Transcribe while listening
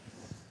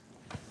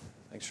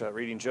Thanks for that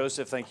reading,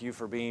 Joseph. Thank you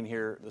for being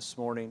here this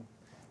morning.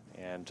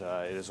 And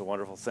it is a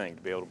wonderful thing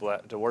to be able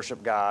to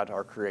worship God,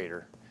 our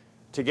Creator,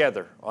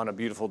 together on a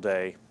beautiful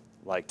day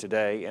like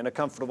today in a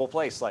comfortable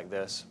place like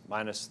this,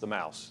 minus the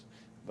mouse.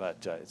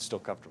 But it's still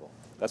comfortable.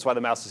 That's why the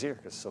mouse is here,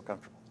 because it's so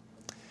comfortable.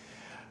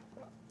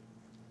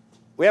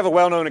 We have a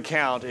well-known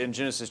account in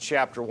Genesis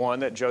chapter 1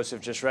 that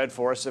Joseph just read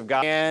for us of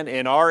God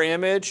in our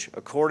image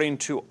according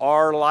to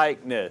our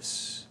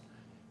likeness.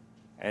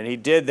 And he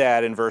did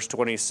that in verse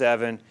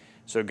 27.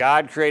 So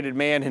God created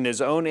man in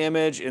his own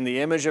image. In the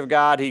image of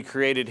God, he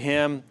created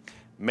him.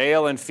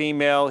 Male and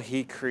female,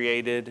 he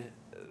created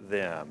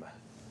them.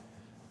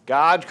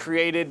 God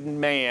created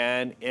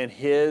man in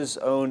his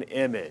own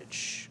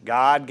image.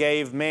 God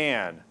gave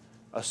man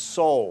a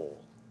soul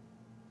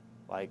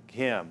like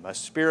him, a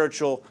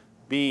spiritual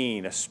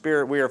being, a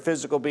spirit. We are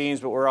physical beings,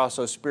 but we're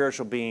also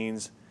spiritual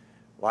beings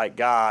like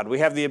God. We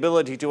have the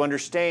ability to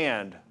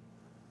understand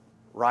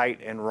right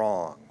and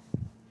wrong.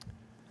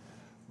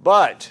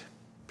 But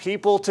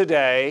people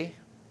today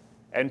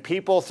and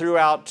people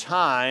throughout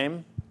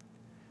time,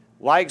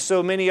 like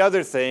so many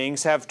other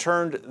things, have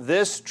turned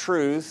this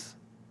truth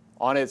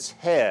on its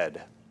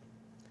head.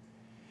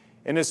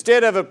 And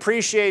instead of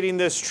appreciating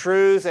this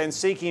truth and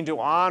seeking to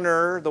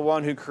honor the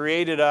one who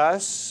created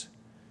us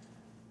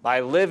by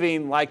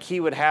living like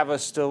he would have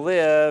us to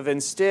live,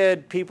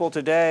 instead people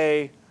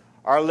today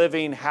are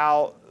living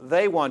how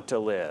they want to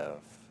live.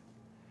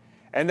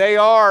 And they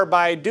are,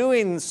 by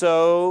doing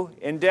so,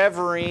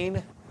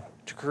 endeavoring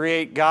to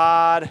create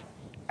God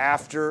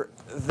after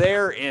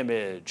their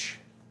image.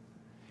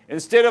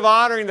 Instead of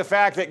honoring the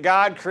fact that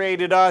God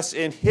created us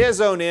in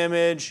his own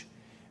image,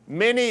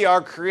 many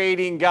are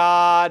creating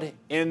God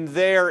in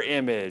their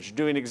image,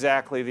 doing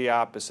exactly the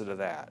opposite of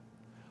that.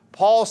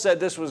 Paul said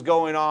this was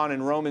going on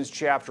in Romans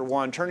chapter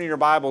 1. Turning your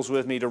Bibles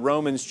with me to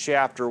Romans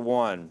chapter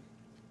 1.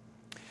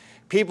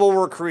 People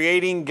were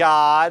creating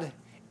God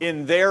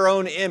in their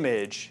own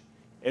image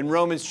in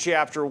Romans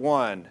chapter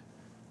 1.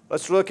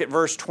 Let's look at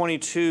verse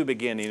 22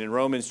 beginning in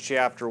Romans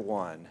chapter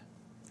 1.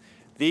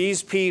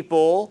 These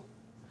people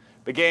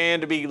began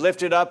to be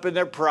lifted up in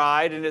their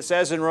pride, and it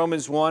says in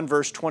Romans 1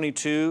 verse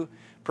 22,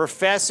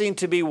 professing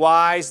to be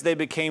wise, they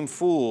became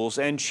fools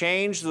and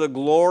changed the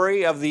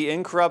glory of the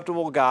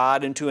incorruptible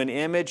God into an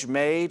image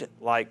made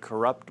like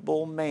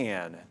corruptible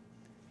man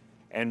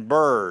and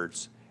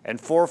birds and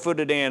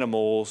four-footed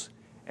animals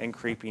and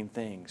creeping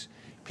things.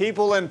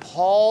 People in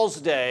Paul's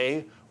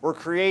day were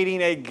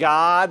creating a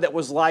God that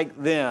was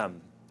like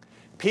them.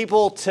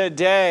 People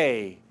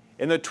today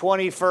in the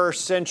 21st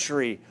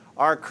century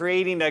are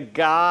creating a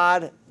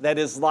God that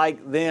is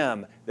like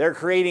them. They're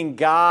creating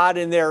God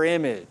in their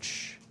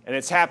image, and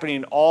it's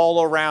happening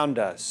all around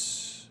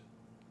us.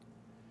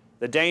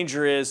 The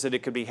danger is that it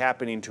could be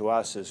happening to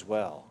us as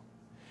well,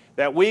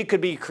 that we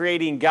could be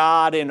creating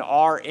God in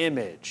our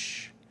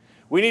image.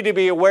 We need to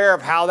be aware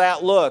of how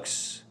that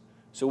looks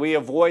so we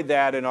avoid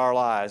that in our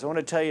lives. I want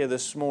to tell you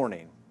this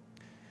morning,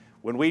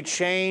 when we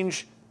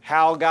change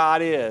how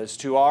God is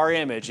to our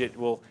image, it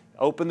will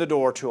open the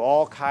door to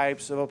all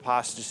types of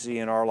apostasy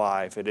in our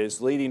life. It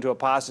is leading to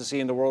apostasy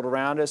in the world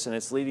around us, and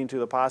it's leading to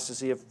the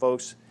apostasy of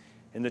folks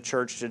in the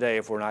church today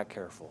if we're not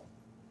careful.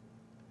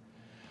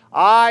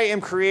 I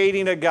am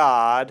creating a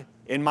God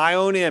in my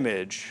own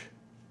image,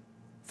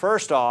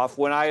 first off,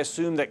 when I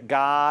assume that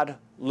God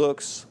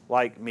looks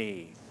like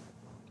me.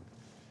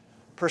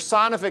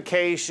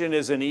 Personification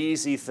is an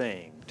easy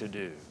thing to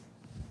do.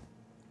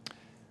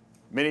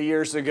 Many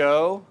years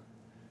ago,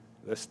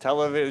 this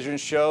television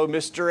show,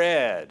 Mr.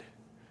 Ed,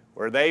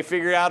 where they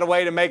figured out a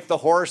way to make the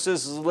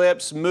horse's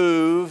lips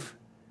move,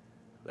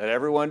 that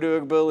everyone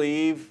would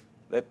believe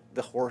that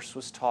the horse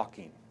was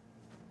talking.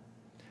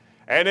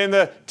 And in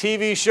the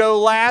TV show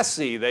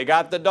Lassie, they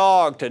got the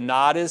dog to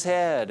nod his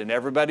head, and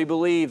everybody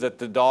believed that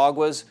the dog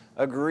was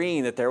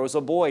agreeing that there was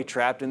a boy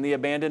trapped in the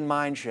abandoned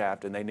mine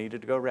shaft and they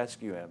needed to go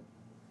rescue him.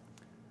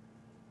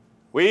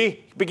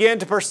 We begin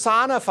to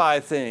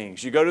personify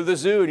things. You go to the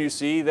zoo and you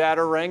see that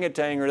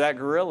orangutan or that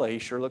gorilla. He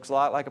sure looks a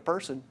lot like a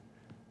person.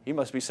 He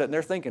must be sitting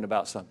there thinking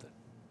about something.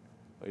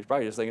 Well, he's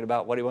probably just thinking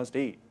about what he wants to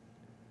eat.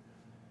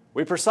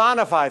 We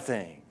personify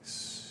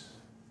things.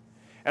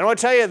 And I want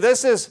to tell you,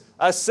 this is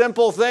a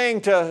simple thing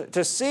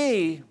to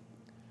see,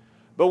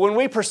 but when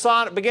we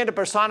begin to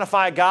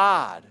personify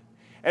God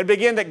and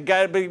begin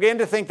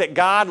to think that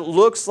God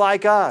looks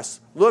like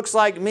us, looks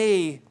like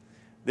me,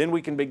 then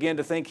we can begin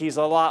to think he's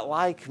a lot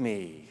like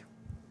me.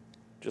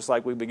 Just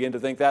like we begin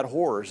to think that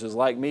horse is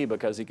like me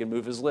because he can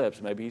move his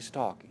lips. Maybe he's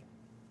talking.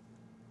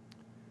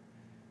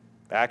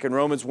 Back in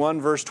Romans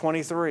 1 verse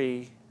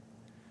 23,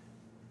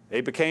 they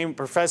became,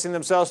 professing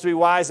themselves to be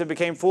wise, they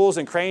became fools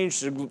and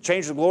changed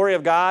the glory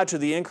of God to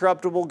the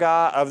incorruptible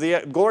God, of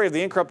the glory of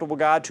the incorruptible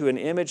God to an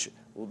image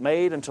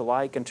made unto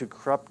like unto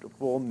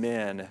corruptible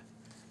men.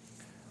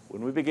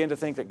 When we begin to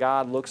think that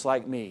God looks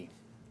like me,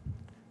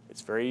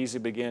 it's very easy to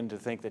begin to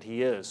think that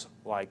he is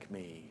like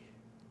me.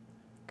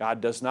 God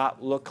does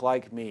not look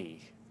like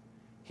me.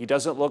 He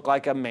doesn't look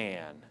like a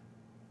man.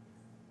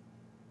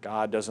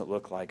 God doesn't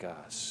look like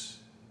us.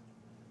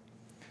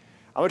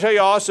 I'm going to tell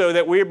you also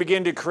that we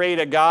begin to create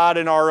a God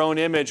in our own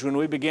image when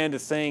we begin to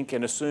think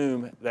and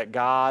assume that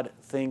God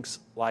thinks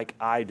like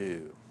I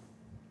do.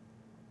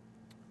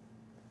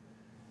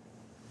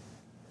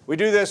 We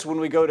do this when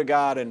we go to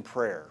God in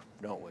prayer,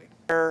 don't we?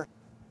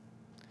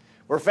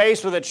 We're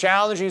faced with a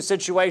challenging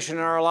situation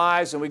in our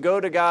lives, and we go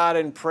to God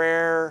in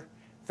prayer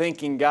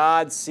thinking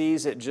God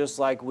sees it just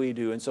like we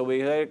do. And so we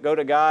go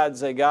to God and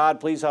say, God,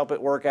 please help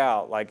it work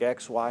out like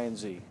X, Y, and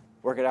Z.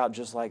 Work it out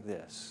just like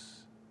this.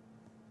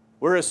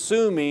 We're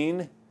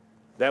assuming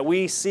that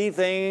we see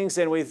things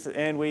and we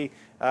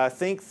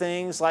think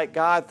things like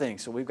God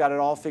thinks. So we've got it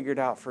all figured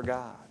out for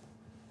God.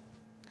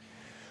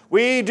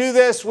 We do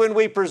this when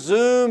we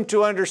presume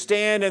to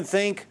understand and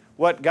think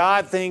what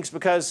God thinks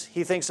because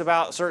He thinks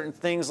about certain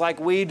things like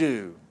we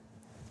do.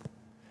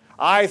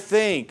 I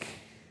think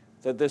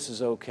that this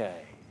is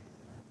okay.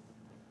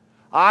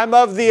 I'm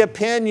of the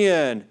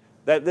opinion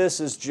that this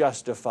is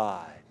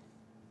justified.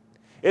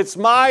 It's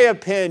my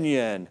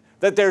opinion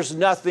that there's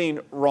nothing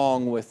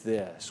wrong with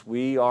this.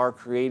 We are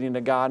creating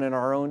a God in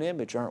our own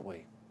image, aren't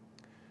we?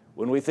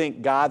 When we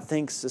think God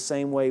thinks the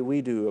same way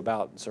we do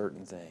about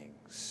certain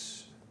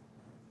things.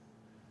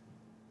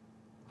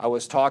 I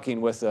was talking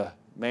with a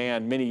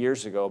man many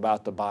years ago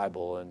about the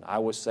Bible, and I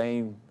was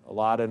saying a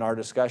lot in our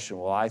discussion,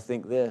 well, I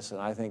think this and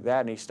I think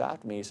that, and he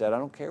stopped me. He said, I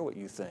don't care what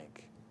you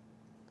think.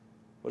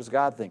 What does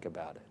God think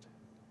about it?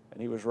 And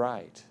he was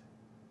right.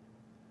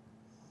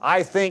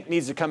 I think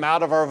needs to come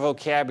out of our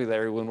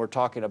vocabulary when we're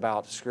talking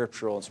about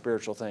scriptural and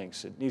spiritual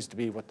things. It needs to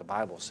be what the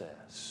Bible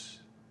says.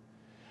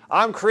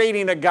 I'm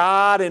creating a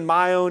God in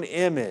my own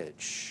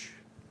image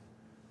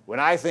when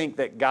I think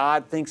that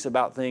God thinks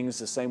about things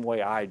the same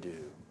way I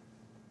do.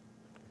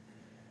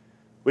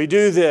 We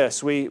do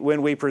this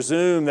when we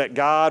presume that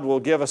God will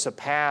give us a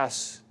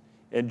pass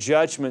in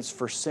judgments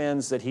for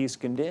sins that He's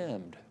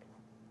condemned.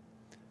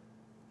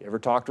 You ever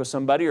talked with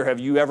somebody, or have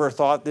you ever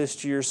thought this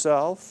to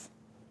yourself?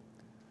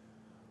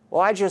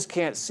 Well, I just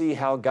can't see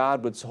how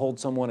God would hold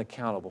someone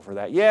accountable for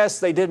that. Yes,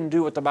 they didn't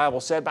do what the Bible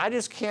said, but I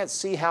just can't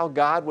see how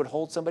God would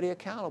hold somebody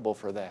accountable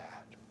for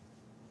that.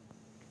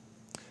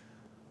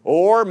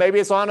 Or maybe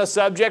it's on a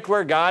subject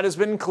where God has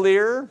been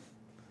clear.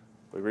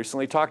 We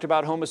recently talked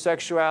about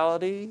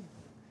homosexuality.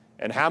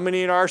 And how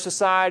many in our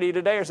society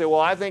today are saying, well,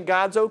 I think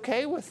God's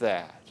okay with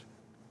that.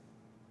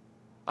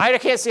 I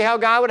can't see how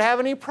God would have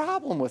any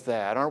problem with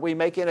that. Aren't we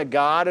making a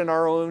God in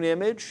our own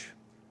image?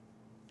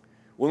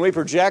 When we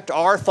project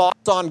our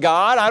thoughts on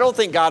God, I don't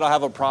think God will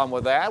have a problem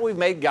with that. We've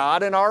made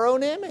God in our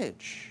own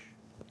image.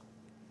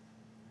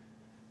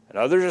 And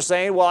others are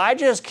saying, well, I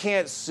just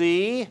can't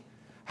see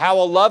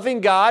how a loving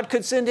God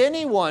could send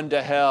anyone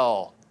to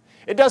hell.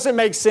 It doesn't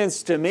make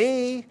sense to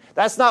me.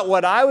 That's not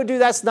what I would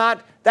do.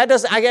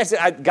 I guess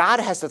God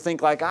has to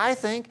think like I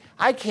think.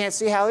 I can't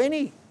see how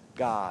any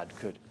God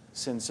could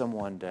send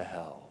someone to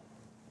hell.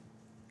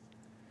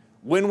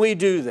 When we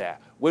do that,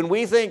 when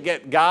we think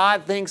that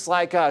God thinks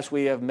like us,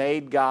 we have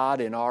made God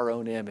in our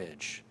own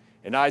image.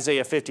 In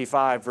Isaiah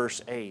 55,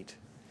 verse 8,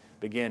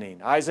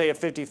 beginning. Isaiah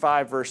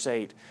 55, verse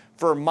 8.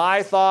 For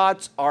my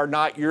thoughts are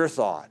not your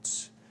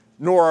thoughts,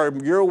 nor are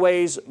your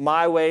ways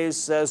my ways,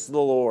 says the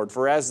Lord.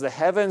 For as the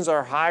heavens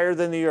are higher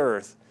than the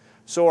earth,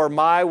 so are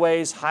my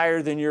ways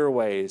higher than your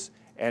ways,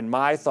 and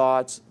my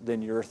thoughts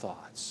than your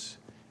thoughts.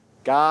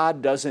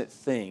 God doesn't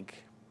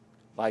think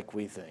like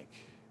we think.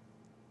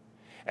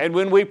 And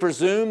when we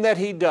presume that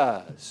He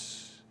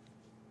does,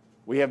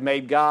 we have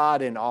made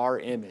God in our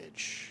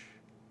image,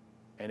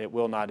 and it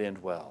will not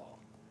end well.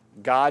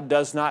 God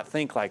does not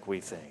think like we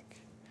think.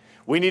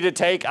 We need to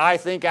take I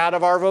think out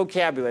of our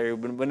vocabulary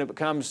when it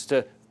comes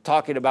to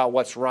talking about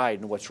what's right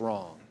and what's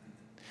wrong.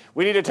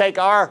 We need to take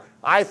our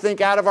I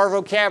think out of our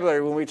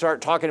vocabulary when we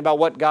start talking about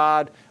what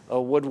God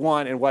would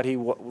want and what He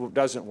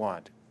doesn't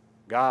want.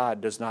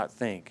 God does not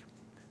think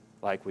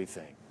like we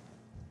think.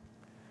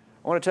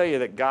 I want to tell you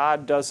that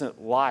God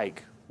doesn't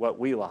like what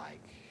we like.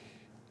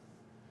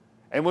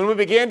 And when we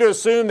begin to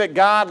assume that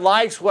God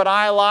likes what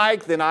I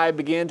like, then I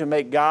begin to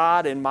make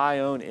God in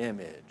my own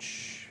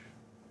image.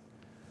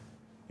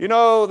 You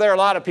know, there are a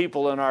lot of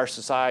people in our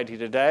society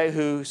today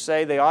who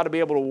say they ought to be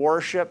able to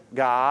worship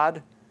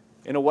God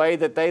in a way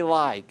that they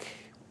like.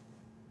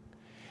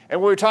 And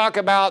when we talk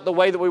about the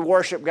way that we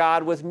worship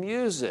God with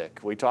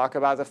music, we talk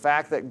about the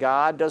fact that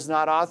God does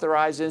not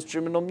authorize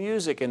instrumental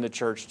music in the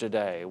church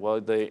today. Well,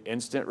 the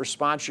instant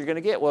response you're going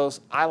to get was,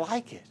 I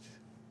like it.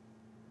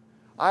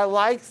 I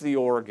like the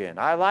organ.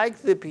 I like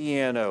the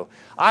piano.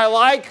 I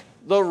like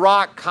the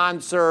rock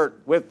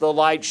concert with the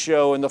light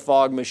show and the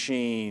fog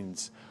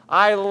machines.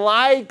 I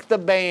like the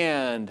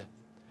band.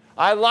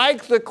 I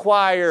like the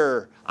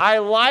choir. I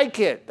like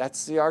it.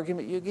 That's the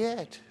argument you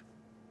get.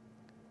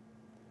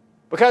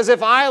 Because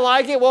if I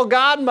like it, well,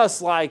 God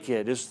must like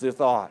it, is the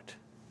thought.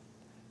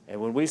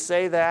 And when we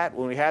say that,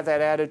 when we have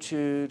that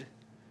attitude,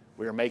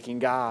 we are making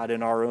God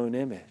in our own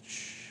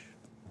image.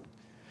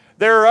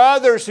 There are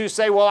others who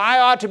say, well, I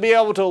ought to be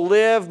able to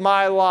live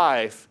my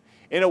life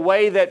in a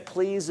way that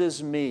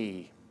pleases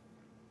me.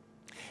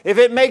 If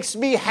it makes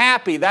me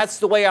happy, that's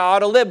the way I ought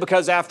to live,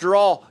 because after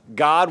all,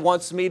 God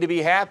wants me to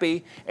be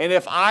happy, and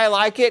if I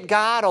like it,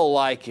 God will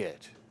like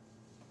it.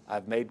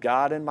 I've made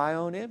God in my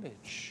own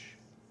image.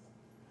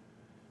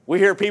 We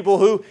hear people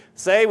who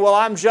say, well,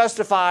 I'm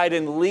justified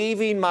in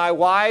leaving my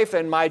wife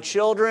and my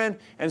children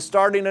and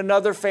starting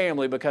another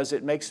family because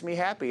it makes me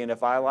happy, and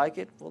if I like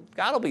it, well,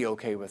 God will be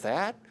okay with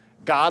that.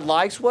 God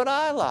likes what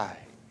I like.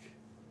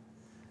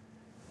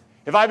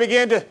 If I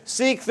begin to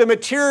seek the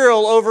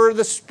material over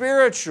the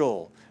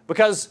spiritual,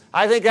 because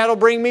I think that'll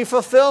bring me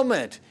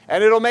fulfillment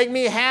and it'll make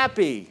me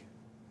happy,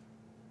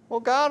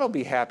 well, God will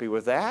be happy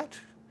with that.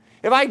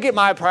 If I get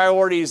my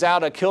priorities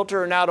out of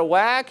kilter and out of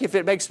whack, if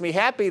it makes me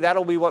happy,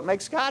 that'll be what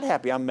makes God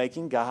happy. I'm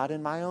making God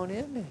in my own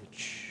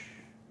image.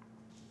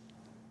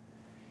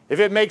 If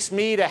it makes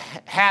me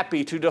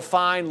happy to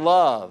define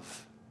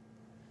love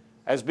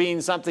as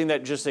being something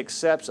that just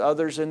accepts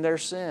others in their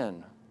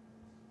sin,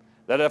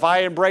 that if I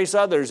embrace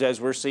others, as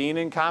we're seeing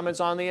in comments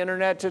on the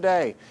internet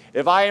today,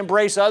 if I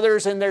embrace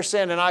others in their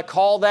sin and I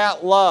call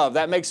that love,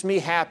 that makes me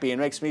happy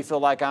and makes me feel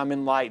like I'm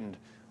enlightened,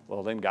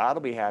 well, then God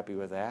will be happy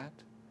with that.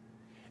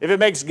 If it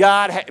makes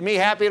me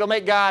happy, it'll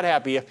make God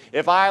happy.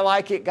 If I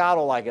like it, God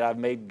will like it. I've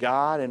made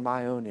God in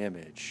my own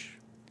image.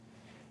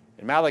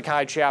 In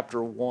Malachi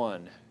chapter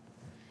 1,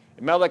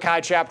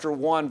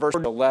 verse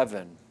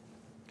 11,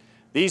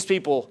 these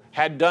people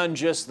had done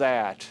just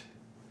that.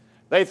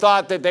 They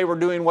thought that they were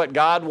doing what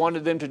God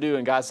wanted them to do,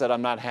 and God said,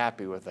 I'm not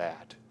happy with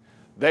that.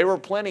 They were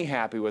plenty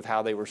happy with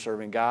how they were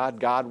serving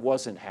God. God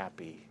wasn't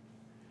happy.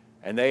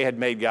 And they had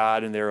made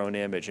God in their own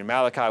image. In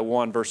Malachi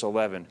 1, verse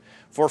 11,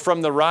 for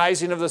from the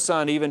rising of the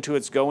sun even to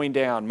its going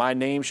down, my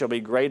name shall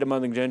be great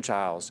among the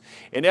Gentiles.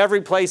 In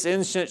every place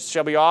incense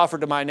shall be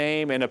offered to my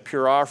name, and a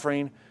pure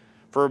offering.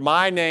 For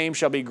my name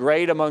shall be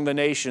great among the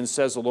nations,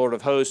 says the Lord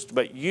of hosts.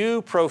 But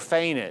you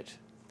profane it,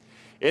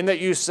 in that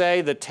you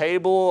say, the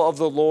table of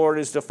the Lord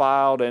is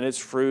defiled, and its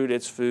fruit,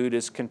 its food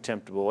is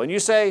contemptible. And you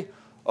say,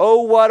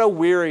 oh, what a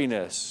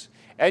weariness.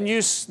 And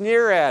you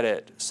sneer at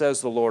it,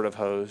 says the Lord of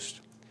hosts.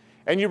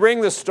 And you bring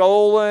the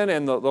stolen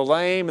and the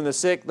lame and the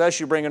sick, thus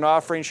you bring an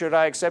offering. Should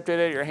I accept it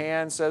at your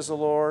hand, says the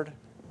Lord?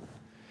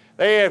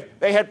 They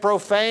had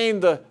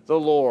profaned the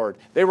Lord.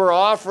 They were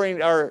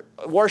offering or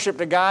worship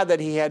to God that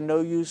He had no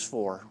use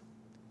for.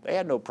 They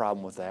had no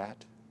problem with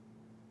that.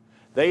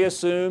 They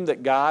assumed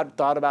that God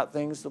thought about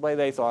things the way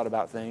they thought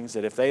about things,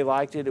 that if they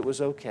liked it, it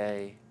was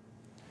okay.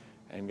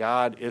 And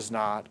God is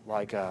not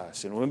like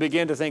us. And when we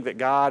begin to think that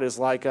God is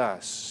like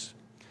us,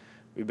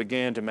 we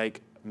begin to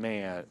make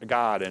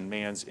God in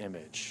man's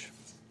image.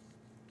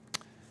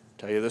 I'll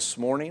tell you this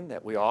morning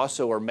that we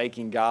also are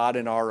making God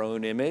in our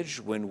own image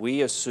when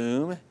we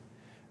assume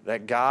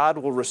that God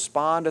will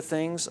respond to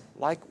things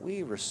like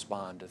we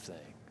respond to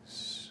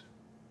things.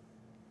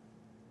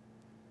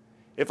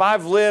 If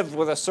I've lived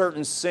with a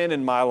certain sin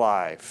in my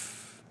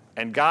life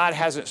and God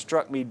hasn't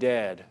struck me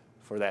dead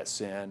for that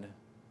sin,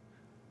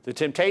 the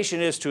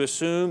temptation is to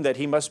assume that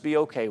He must be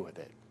okay with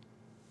it.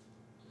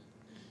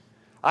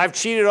 I've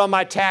cheated on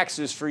my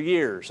taxes for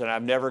years and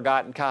I've never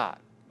gotten caught.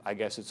 I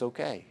guess it's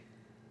okay.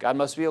 God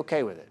must be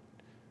okay with it.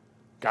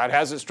 God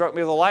hasn't struck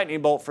me with a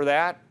lightning bolt for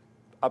that.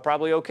 I'm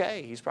probably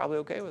okay. He's probably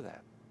okay with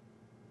that.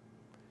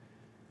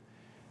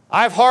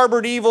 I've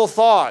harbored evil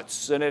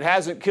thoughts and it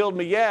hasn't killed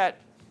me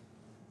yet.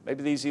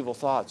 Maybe these evil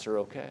thoughts are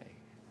okay.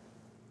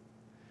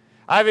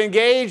 I've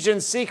engaged in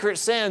secret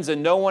sins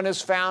and no one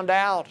has found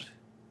out.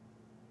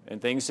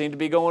 And things seem to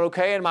be going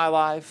okay in my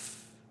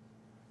life.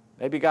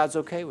 Maybe God's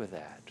okay with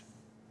that.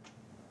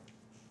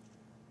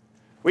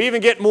 We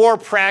even get more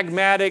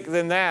pragmatic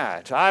than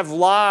that. I've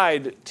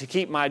lied to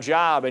keep my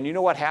job, and you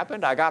know what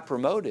happened? I got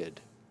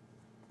promoted.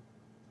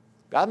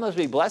 God must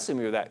be blessing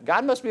me with that.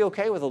 God must be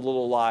okay with a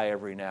little lie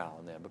every now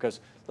and then,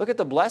 because look at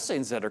the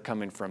blessings that are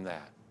coming from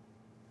that.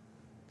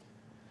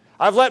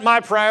 I've let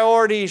my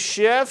priorities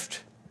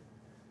shift.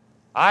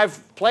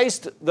 I've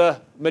placed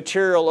the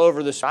material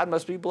over the God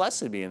must be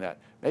blessing me in that.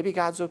 Maybe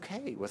God's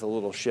okay with a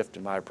little shift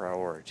in my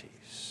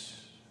priorities.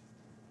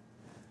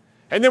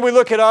 And then we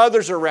look at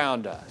others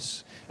around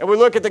us. And we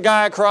look at the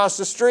guy across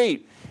the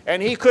street,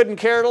 and he couldn't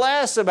care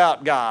less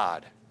about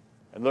God.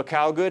 And look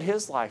how good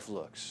his life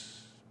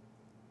looks.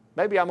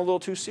 Maybe I'm a little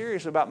too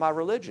serious about my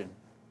religion.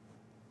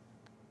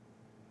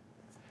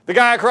 The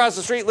guy across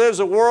the street lives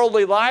a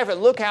worldly life,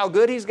 and look how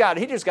good he's got.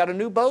 He just got a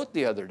new boat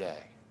the other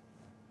day.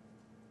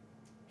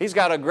 He's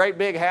got a great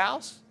big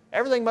house.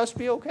 Everything must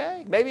be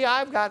okay. Maybe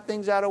I've got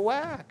things out of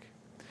whack.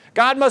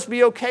 God must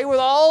be okay with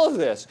all of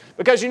this.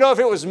 Because, you know, if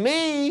it was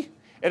me,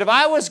 and if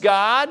I was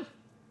God,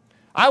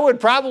 I would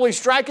probably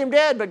strike him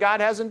dead, but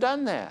God hasn't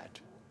done that.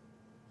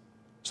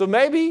 So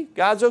maybe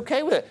God's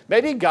okay with it.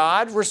 Maybe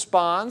God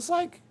responds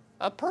like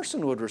a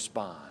person would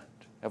respond.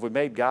 Have we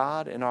made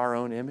God in our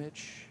own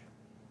image?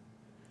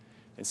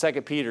 In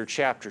 2 Peter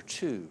chapter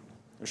 2,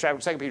 or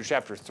 2 Peter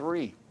chapter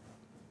 3,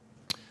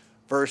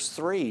 verse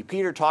 3,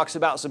 Peter talks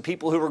about some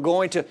people who were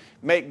going to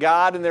make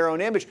God in their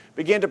own image,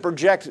 begin to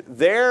project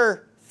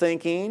their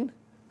thinking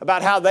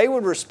about how they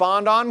would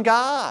respond on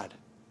God.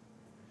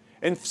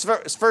 In 2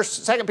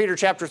 Peter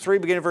chapter 3,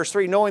 beginning of verse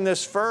 3, knowing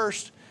this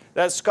first,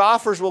 that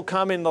scoffers will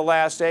come in the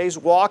last days,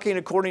 walking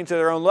according to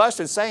their own lust,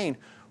 and saying,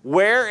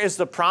 where is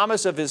the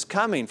promise of his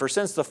coming? For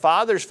since the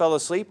fathers fell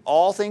asleep,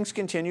 all things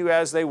continue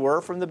as they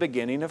were from the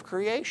beginning of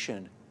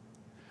creation.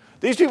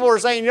 These people were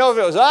saying, if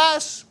it was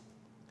us,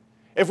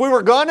 if we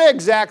were going to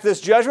exact this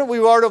judgment, we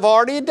would have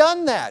already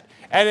done that.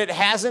 And it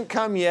hasn't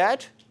come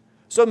yet,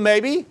 so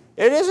maybe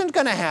it isn't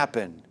going to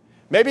happen.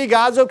 Maybe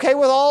God's okay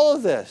with all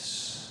of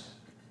this.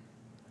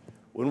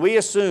 When we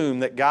assume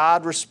that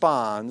God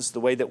responds the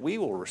way that we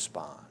will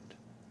respond,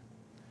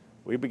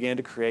 we begin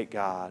to create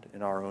God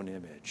in our own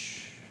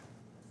image.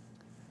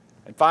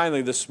 And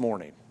finally, this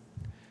morning,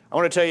 I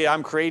want to tell you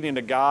I'm creating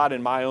a God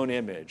in my own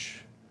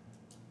image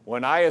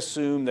when I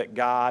assume that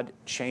God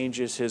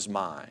changes his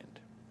mind.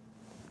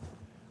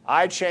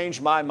 I change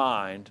my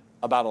mind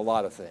about a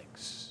lot of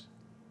things.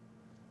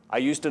 I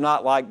used to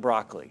not like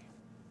broccoli.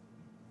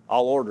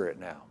 I'll order it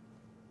now.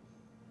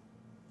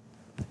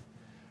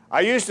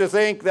 I used to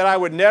think that I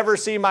would never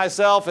see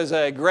myself as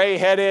a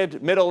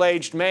gray-headed,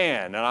 middle-aged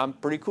man, and I'm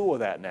pretty cool with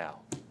that now.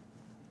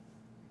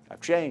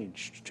 I've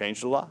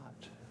changed a lot.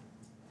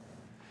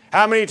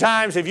 How many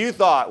times have you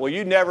thought,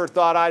 you never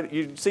thought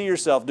you'd see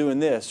yourself doing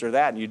this or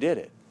that, and you did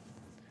it?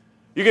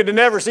 You could have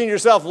never seen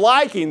yourself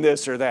liking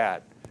this or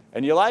that,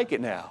 and you like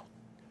it now.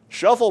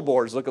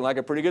 Shuffleboard's looking like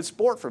a pretty good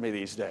sport for me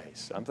these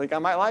days. I think I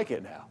might like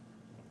it now.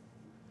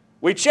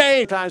 We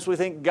change. Sometimes we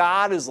think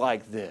God is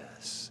like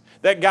this,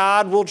 that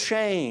God will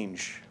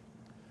change.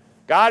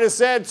 God has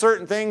said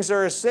certain things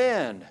are a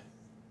sin.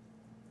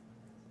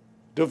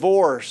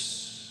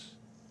 Divorce,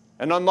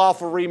 an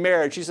unlawful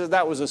remarriage. He says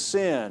that was a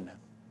sin.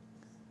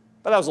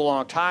 But that was a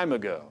long time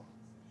ago.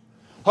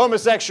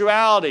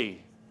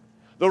 Homosexuality,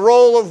 the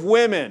role of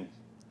women,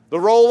 the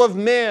role of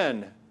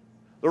men,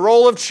 the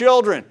role of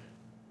children.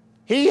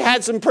 He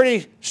had some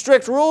pretty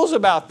strict rules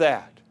about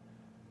that.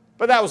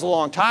 But that was a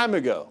long time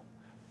ago.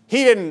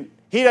 He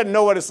doesn't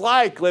know what it's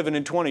like living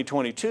in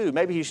 2022.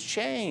 Maybe he's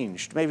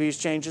changed. Maybe he's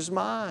changed his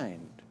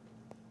mind.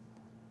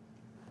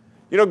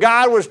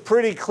 God was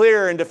pretty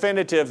clear and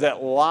definitive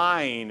that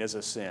lying is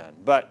a sin.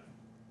 But,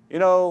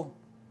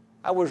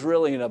 I was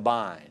really in a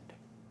bind.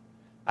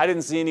 I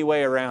didn't see any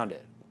way around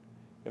it.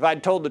 If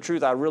I'd told the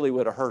truth, I really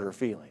would have hurt her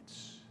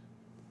feelings.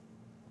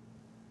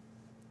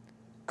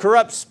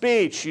 Corrupt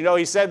speech.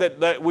 He said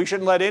that we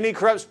shouldn't let any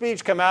corrupt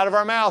speech come out of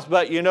our mouth.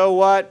 But you know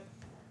what?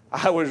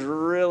 I was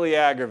really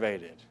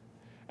aggravated.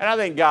 And I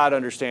think God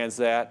understands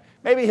that.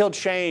 Maybe he'll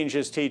change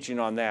his teaching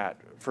on that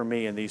for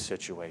me in these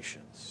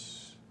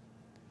situations.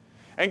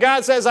 And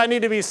God says I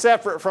need to be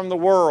separate from the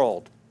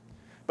world.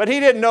 But he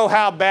didn't know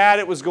how bad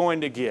it was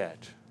going to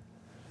get.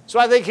 So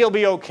I think he'll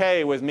be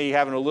okay with me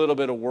having a little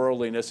bit of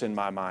worldliness in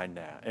my mind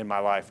now, in my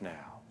life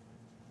now.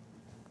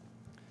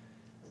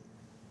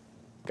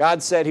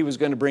 God said he was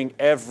going to bring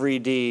every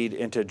deed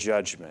into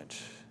judgment.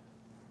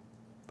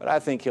 But I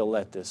think he'll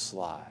let this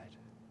slide.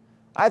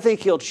 I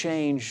think he'll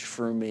change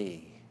for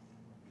me.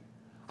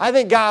 I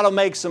think God will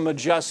make some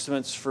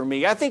adjustments for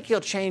me. I think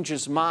he'll change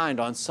his mind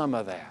on some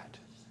of that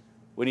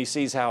when he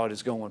sees how it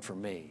is going for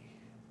me.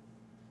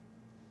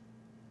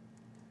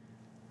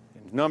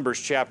 In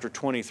Numbers chapter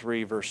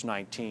 23, verse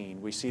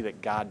 19, we see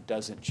that God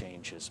doesn't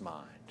change his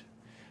mind.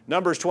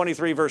 Numbers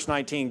 23, verse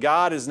 19,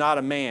 God is not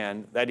a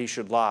man that he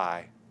should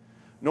lie,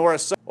 nor a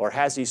son, or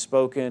has he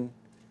spoken,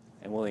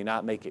 and will he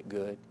not make it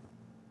good?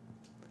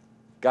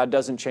 God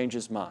doesn't change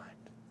his mind.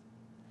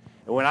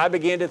 And when I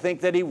begin to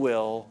think that he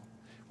will,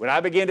 when I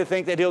begin to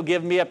think that he'll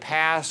give me a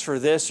pass for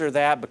this or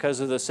that because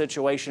of the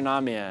situation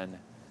I'm in,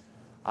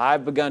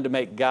 I've begun to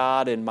make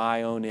God in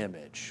my own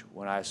image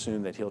when I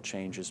assume that he'll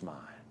change his mind.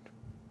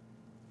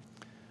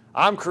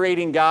 I'm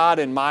creating God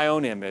in my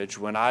own image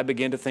when I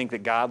begin to think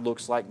that God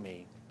looks like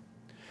me,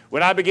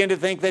 when I begin to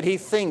think that he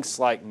thinks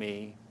like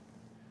me,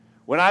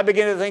 when I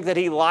begin to think that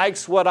he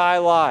likes what I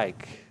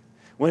like,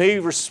 when he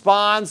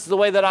responds the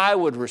way that I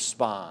would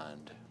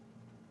respond.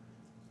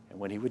 And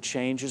when he would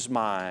change his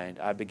mind,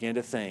 I begin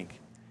to think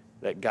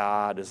that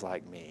God is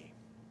like me.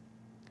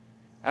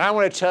 And I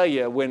want to tell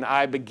you, when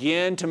I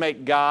begin to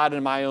make God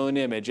in my own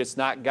image, it's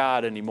not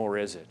God anymore,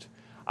 is it?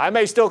 I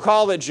may still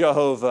call it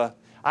Jehovah.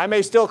 I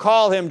may still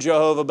call him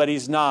Jehovah, but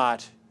he's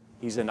not.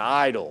 He's an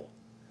idol.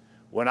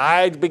 When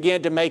I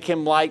begin to make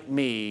him like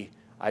me,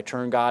 I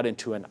turn God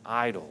into an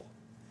idol.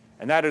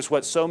 And that is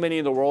what so many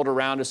in the world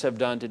around us have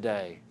done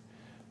today.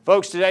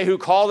 Folks today who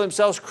call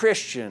themselves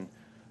Christian,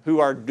 who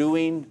are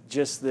doing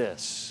just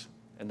this.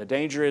 And the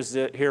danger is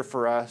here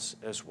for us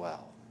as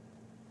well.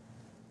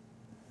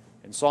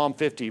 In Psalm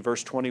 50,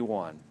 verse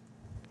 21.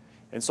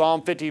 In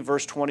Psalm 50,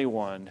 verse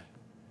 21,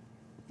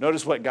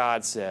 notice what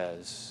God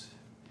says.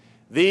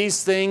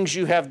 These things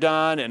you have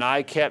done, and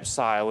I kept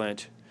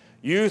silent.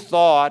 You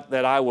thought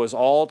that I was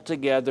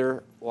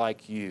altogether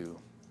like you.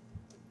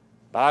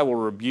 But I will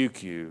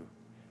rebuke you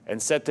and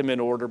set them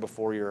in order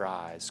before your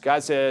eyes.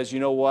 God says,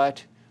 you know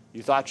what?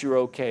 You thought you were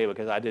okay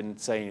because I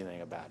didn't say anything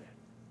about it.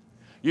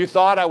 You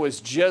thought I was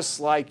just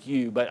like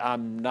you, but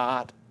I'm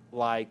not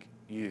like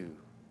you.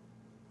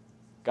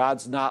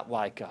 God's not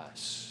like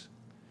us.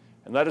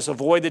 And let us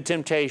avoid the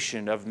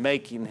temptation of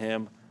making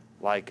him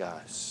like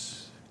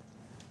us.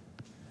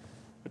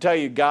 I tell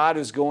you, God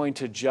is going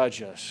to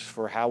judge us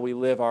for how we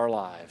live our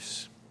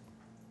lives.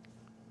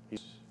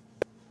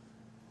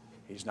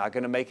 He's not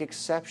going to make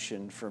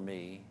exception for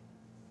me.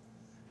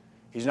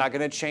 He's not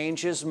going to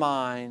change his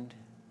mind.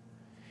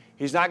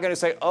 He's not going to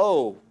say,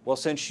 oh, well,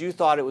 since you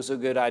thought it was a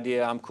good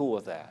idea, I'm cool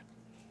with that.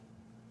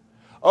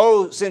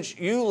 Oh, since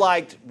you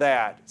liked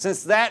that,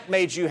 since that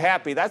made you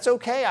happy, that's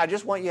okay, I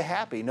just want you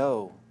happy.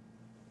 No.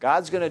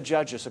 God's going to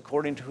judge us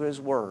according to his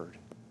word.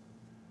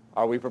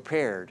 Are we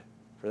prepared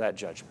for that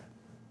judgment?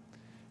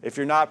 If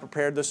you're not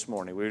prepared this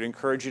morning, we would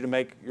encourage you to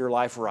make your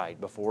life right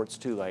before it's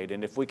too late.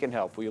 And if we can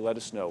help, will you let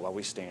us know while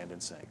we stand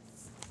and sing?